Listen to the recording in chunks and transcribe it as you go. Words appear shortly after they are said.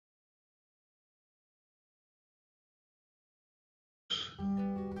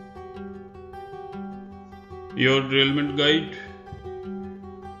Your derailment guide,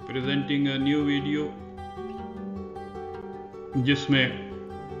 presenting a new video जिसमें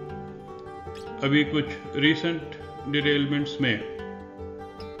अभी कुछ recent derailments में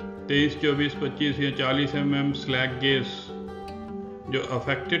 23, 24, 25 या 40 mm स्लैग गेज जो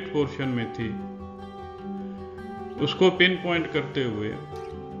अफेक्टेड पोर्शन में थी उसको पिन पॉइंट करते हुए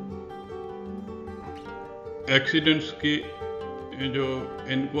एक्सीडेंट्स की जो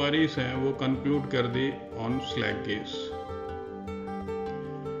इंक्वायरीज हैं वो कंक्लूड कर दी ऑन स्लैग गेज।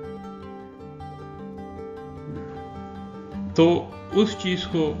 तो उस चीज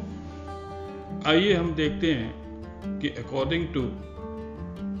को आइए हम देखते हैं कि according to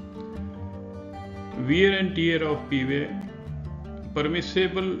wear and tear of PWay,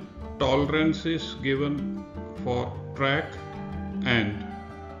 permissible tolerances given for track and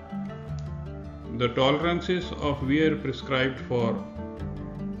the tolerances of wear prescribed for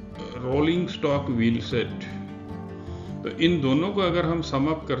rolling stock wheel set। तो इन दोनों को अगर हम सम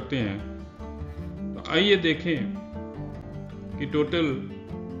अप करते हैं तो आइए देखें कि टोटल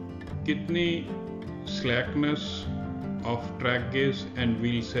कितनी slackness of track gauge and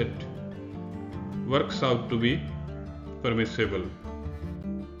wheel set works out to be permissible।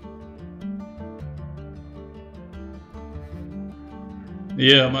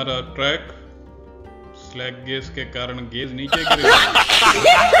 ये हमारा ट्रैक स्लैग गेज के कारण गेज नीचे गिर गया।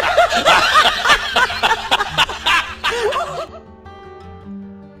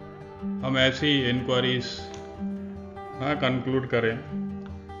 हम ऐसी इंक्वायरीज कंक्लूड करें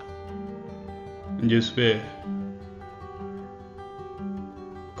जिसपे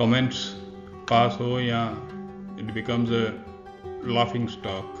कमेंट्स पास हो या it becomes a laughing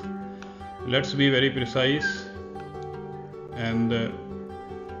stock। Let's be very precise and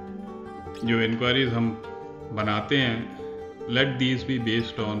जो inquiries हम बनाते हैं let these be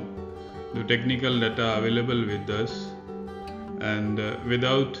based on the technical data available with us and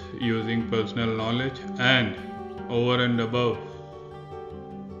without using personal knowledge and over and above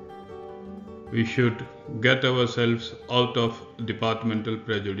we should get ourselves out of departmental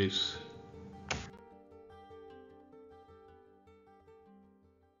prejudice।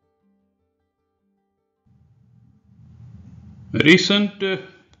 Recent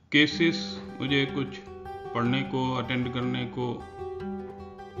cases मुझे कुछ पढ़ने को attend करने को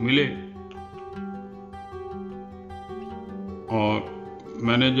मिले और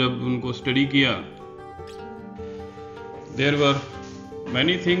मैंने जब उनको स्टडी किया there were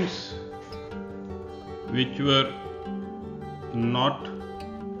many things which were not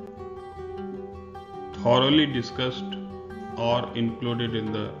thoroughly discussed और included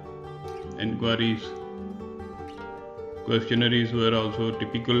in the inquiries. Questionnaires were also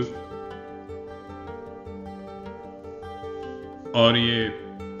typical और ये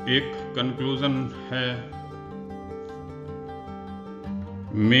एक कंक्लूजन है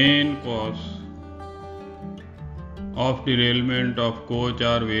main cause of derailment of coach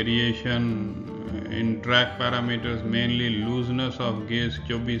or variation in track parameters mainly looseness of gauge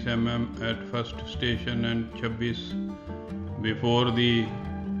 24 mm at first station and 26 before the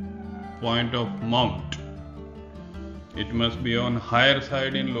point of mount। It must be on higher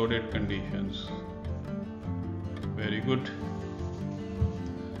side in loaded conditions। Very good।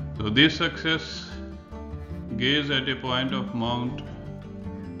 So this success gauge at a point of mount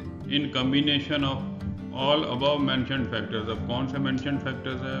in combination of all above mentioned factors, अब कौन से mentioned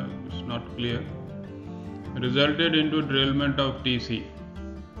factors है it's not clear, resulted into derailment of TC।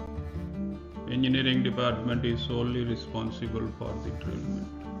 Engineering department is solely responsible for the derailment।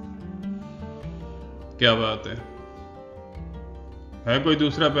 क्या बात है कोई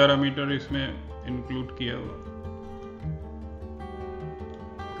दूसरा parameter इसमें इंक्लूड किया हुआ?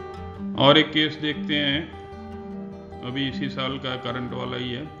 और एक केस देखते हैं अभी इसी साल का करंट वाला ही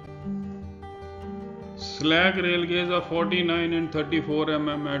है। Slag rail gauge of 49 and 34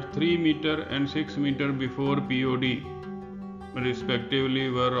 mm at 3 meter and 6 meter before POD respectively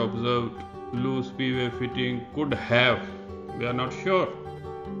were observed। Loose PWay fitting could have, we are not sure,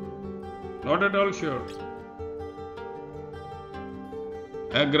 not at all sure,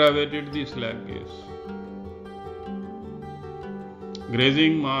 aggravated the slab case.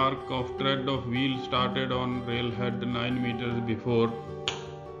 Grazing mark of tread of wheel started on railhead 9 meters before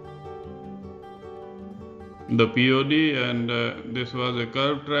the POD, and this was a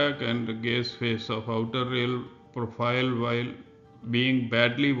curved track and the gauge face of outer rail profile, while being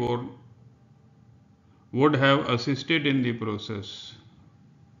badly worn, would have assisted in the process,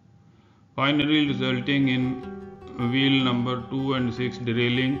 finally resulting in wheel number 2 and 6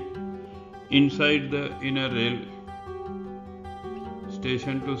 derailing inside the inner rail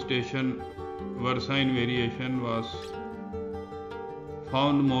station to station Versine variation was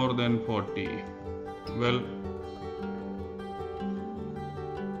found more than 40. Well,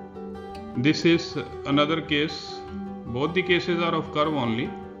 this is another case. Both the cases are of curve only,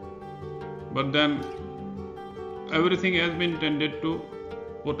 but then everything has been tended to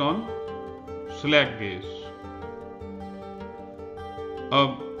put on slack gauge.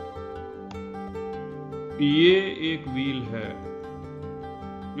 अब ये एक wheel है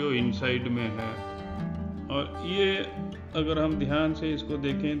जो inside में है, और ये अगर हम ध्यान से इसको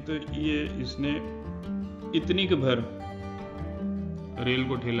देखें तो ये इसने इतनी के भर रेल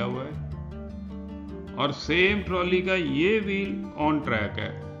को ठेला हुआ है, और सेम ट्रॉली का ये व्हील ऑन ट्रैक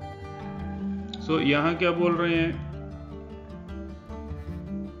है। सो यहाँ क्या बोल रहे हैं,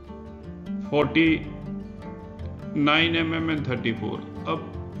 49 mm एंड 34। अब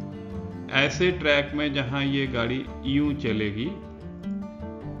ऐसे ट्रैक में जहां ये गाड़ी यूं चलेगी,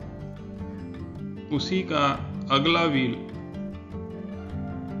 उसी का अगला व्हील,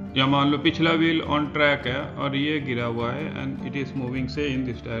 या मान लो पिछला व्हील ऑन ट्रैक है और ये गिरा हुआ है एंड इट इज मूविंग से इन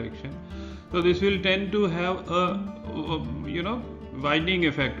दिस डायरेक्शन, तो this will tend to have a widening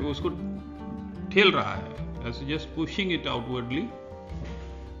effect. उसको ठेल रहा है, जस्ट पुशिंग इट आउटवर्डली,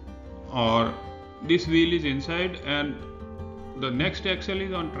 और this wheel is inside and the next axle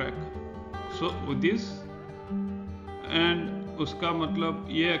is on track. So with this, and उसका मतलब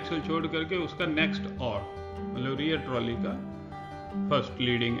ये एक्सल छोड़ करके उसका नेक्स्ट, और मतलब रियर ट्रॉली का फर्स्ट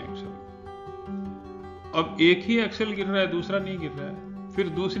लीडिंग एक्सल। अब एक ही एक्सल गिर रहा है, दूसरा नहीं गिर रहा है। फिर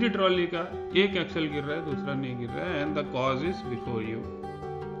दूसरी ट्रॉली का एक एक्सल गिर रहा है, दूसरा नहीं गिर रहा है, and the cause is before you.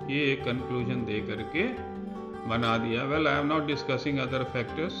 ये एक कंक्लूजन दे करके बना दिया। Well, I am not discussing other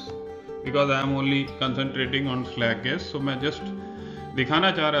factors because I am only concentrating on slack gauge. So मैं just दिखाना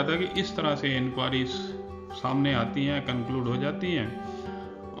चाह रहा था कि इस तरह से इंक्वायरीज सामने आती हैं, कंक्लूड हो जाती हैं,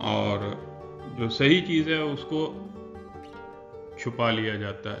 और जो सही चीज़ है उसको छुपा लिया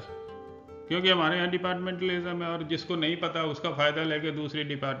जाता है, क्योंकि हमारे यहाँ डिपार्टमेंटलिज्म है, और जिसको नहीं पता उसका फ़ायदा लेके दूसरी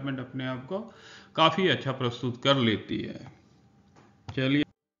डिपार्टमेंट अपने आप को काफ़ी अच्छा प्रस्तुत कर लेती है। चलिए,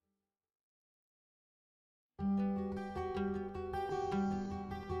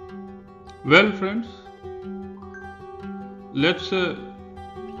 well friends, let's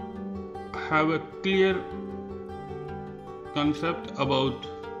have a clear concept about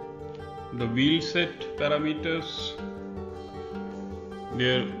the wheel set parameters,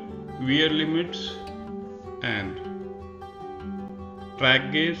 their wear limits and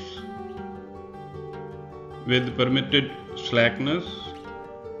track gauge with permitted slackness,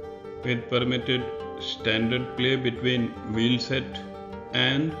 with permitted standard play between wheel set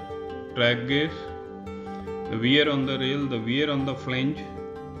and track gauge, the wear on the rail, the wear on the flange।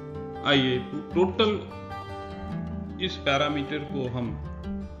 आइए total इस parameter को हम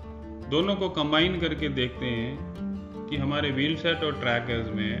दोनों को combine करके देखते हैं कि हमारे व्हील सेट और ट्रैक गेज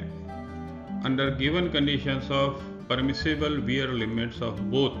में under given conditions of permissible wear limits of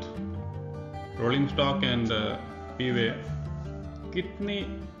both rolling stock and पीवे कितनी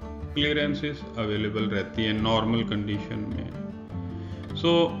क्लियरेंसेस अवेलेबल रहती है नॉर्मल कंडीशन में।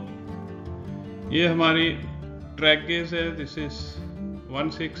 सो ये हमारी ट्रैक गेज है, this is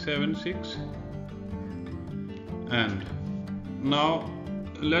 1676, and now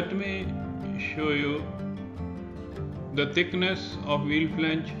let me show you the thickness of wheel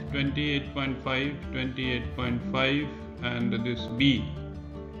flange 28.5, 28.5, and this B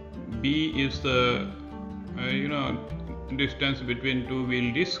is the distance between two wheel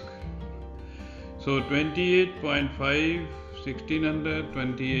disc. So 28.5, 1600,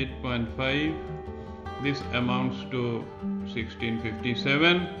 28.5, this amounts to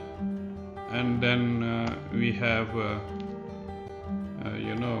 1657, and then we have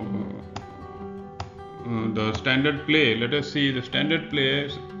the standard play. Let us see the standard play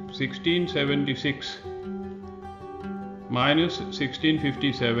is 1676 minus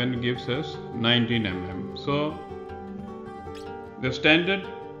 1657 gives us 19 mm. So the standard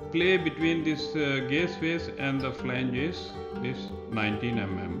play between this gauge face and the flange is this 19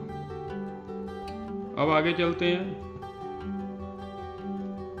 mm. अब आगे चलते हैं।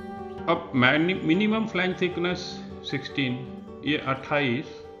 अब minimum flange thickness 16, ये 28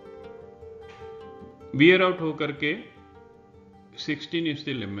 wear out होकर के 16 is the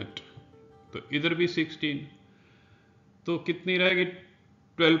limit, तो इधर भी 16, तो कितनी रहेगी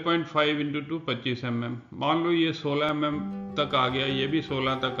 12.5 इंटू 2 25 mm। मान लो ये 16 mm तक आ गया, ये भी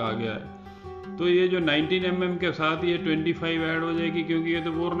 16 तक आ गया है, तो ये जो 19 mm के साथ ये 25 ऐड हो जाएगी, क्योंकि ये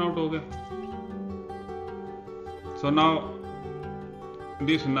तो वोर्न आउट हो गया। So now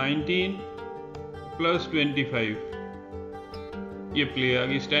this 19 plus 25 ये प्ले आ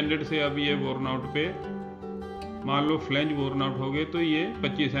गई स्टैंडर्ड से। अब ये वोर्न आउट पे मान लो फ्लेंज वोर्न आउट हो गए तो ये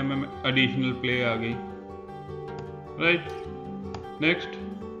 25 mm एडिशनल प्ले आ गई, राइट। नेक्स्ट,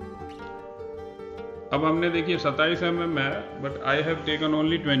 अब हमने देखिए 27 mm है, but I have taken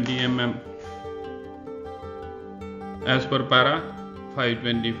only 20 mm as per para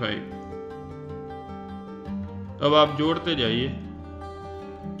 525। अब आप जोड़ते जाइए।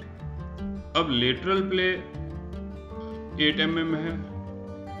 अब लेटरल प्ले 8 mm है,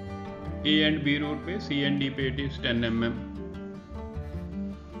 ए एंड बी रूट पे, सी एंड डी पे इट इज 10 mm।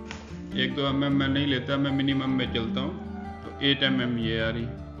 1-2 mm मैं नहीं लेता, मैं मिनिमम में चलता हूँ, तो 8 mm ये आ रही।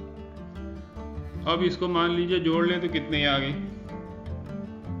 अब इसको मान लीजिए जोड़ लें तो कितने आ गए,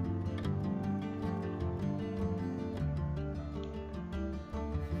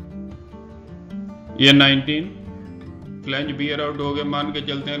 ये 19। फ्लैंज बियर आउट हो गए, मान के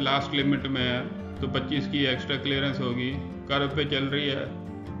चलते हैं लास्ट लिमिट में है, तो 25 की एक्स्ट्रा क्लियरेंस होगी। कर्व पे चल रही है,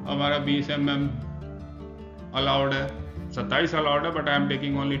 हमारा 20 mm अलाउड है, 27 अलाउड है, but I am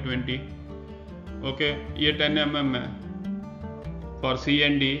taking only 20। Okay, ये 10 mm है। For C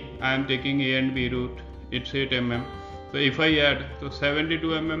and D I am taking A and B root, it's 8 mm। तो इफ आई ऐड तो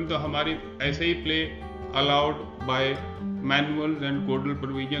 72 mm तो हमारी ऐसे ही play allowed by manuals and codal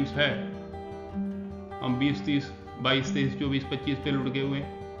provisions है। हम 20, 30, 22, 23, 24, 25 पे लुढ़के हुए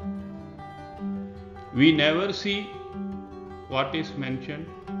हैं। We never see what is mentioned.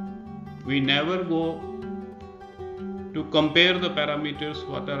 We never go to compare the parameters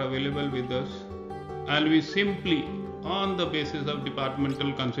what are available with us, and we simply, on the basis of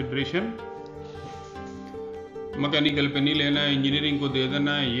departmental consideration, mechanical पे नहीं लेना है, engineering को दे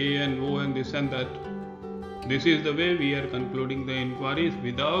देना है, ये एंड वो and this and that. This is the way we are concluding the inquiries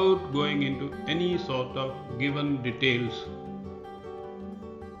without going into any sort of given details.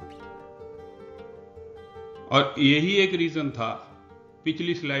 और यही एक रीजन था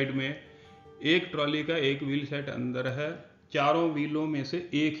पिछली स्लाइड में, एक ट्रॉली का एक व्हील सेट अंदर है, चारों व्हीलों में से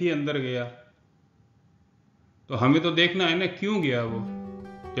एक ही अंदर गया, तो हमें तो देखना है ना क्यों गया वो,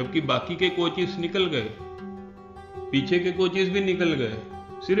 जबकि बाकी के कोचेस निकल गए, पीछे के कोचेस भी निकल गए,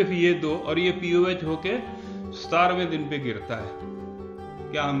 सिर्फ ये दो, और ये पीओएच होके 17वें दिन पे गिरता है।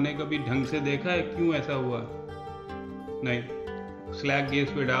 क्या हमने कभी ढंग से देखा है क्यों ऐसा हुआ? नहीं। स्लैग गेज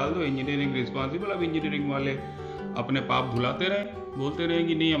पे डाल दो, इंजीनियरिंग रिस्पॉन्सिबल। अब इंजीनियरिंग वाले अपने पाप भुलाते रहे, बोलते रहे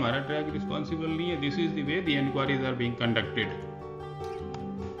कि नहीं हमारा ट्रैक रिस्पॉन्सिबल नहीं है। This is the way the inquiries are being conducted.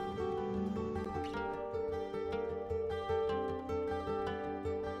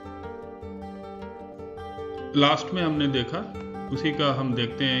 Last में हमने देखा, उसी का हम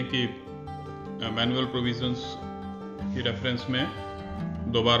देखते हैं कि मैनुअल प्रोविजंस की रेफरेंस में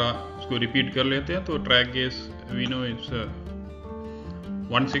दोबारा इसको रिपीट कर लेते हैं। तो track gauge we know it's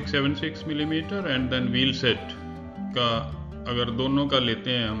 1676 millimetre, and then wheel set का अगर दोनों का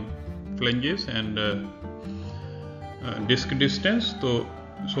लेते हैं हम फ्लेंजेस एंड डिस्क डिस्टेंस, तो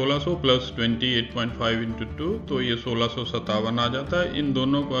 1600 प्लस 28.5 इंटू 2, तो ये 1657 आ जाता है। इन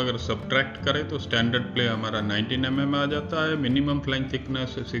दोनों को अगर सब्ट्रैक्ट करें तो स्टैंडर्ड प्ले हमारा 19 mm आ जाता है, मिनिमम फ्लैंज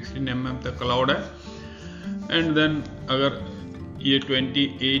थिकनेस 16 mm तक अलाउड है। एंड देन अगर ये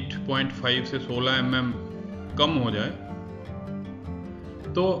 28.5 से 16 mm कम हो जाए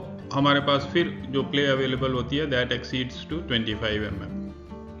तो हमारे पास फिर जो प्ले अवेलेबल होती है that exceeds two 25 mm,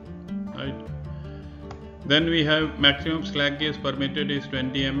 right. Then we have maximum slack gauge permitted is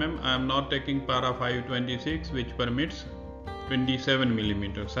 20 mm. I am not taking para 526 which permits 27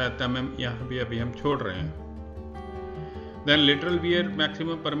 mm. 7 mm यहाँ भी अभी हम छोड़ रहे हैं। Then lateral wear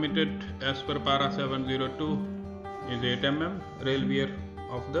maximum permitted as per para 702 is 8 mm. Rail wear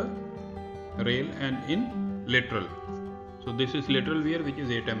of the rail and in lateral. So this is lateral wear which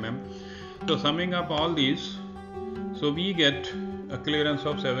is 8 mm. So summing up all these, so we get a clearance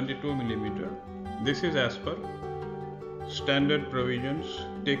of 72 mm. This is as per standard provisions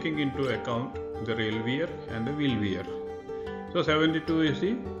taking into account the rail wear and the wheel wear. So 72 is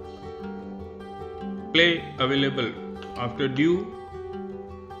the play available after due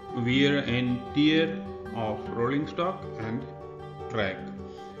wear and tear of rolling stock and track.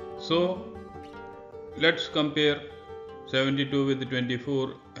 So let's compare 72 with the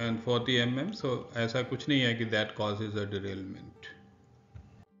 24 and 40 mm. So ऐसा कुछ नहीं है कि that causes a derailment.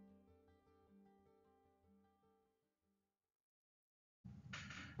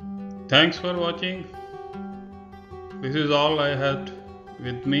 Thanks for watching. This is all I had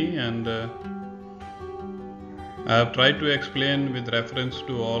with me, and I have tried to explain with reference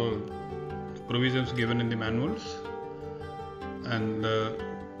to all provisions given in the manuals. And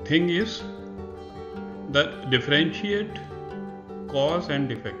thing is that differentiate cause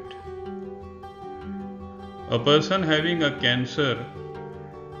and effect. A person having a cancer,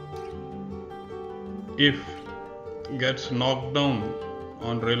 if gets knocked down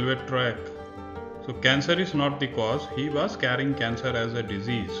on railway track, so cancer is not the cause. He was carrying cancer as a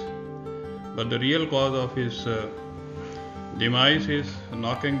disease, but the real cause of his demise is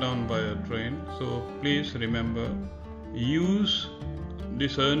knocking down by a train. So please remember, use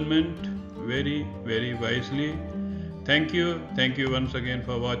discernment very wisely. Thank you once again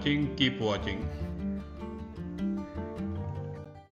for watching. Keep watching.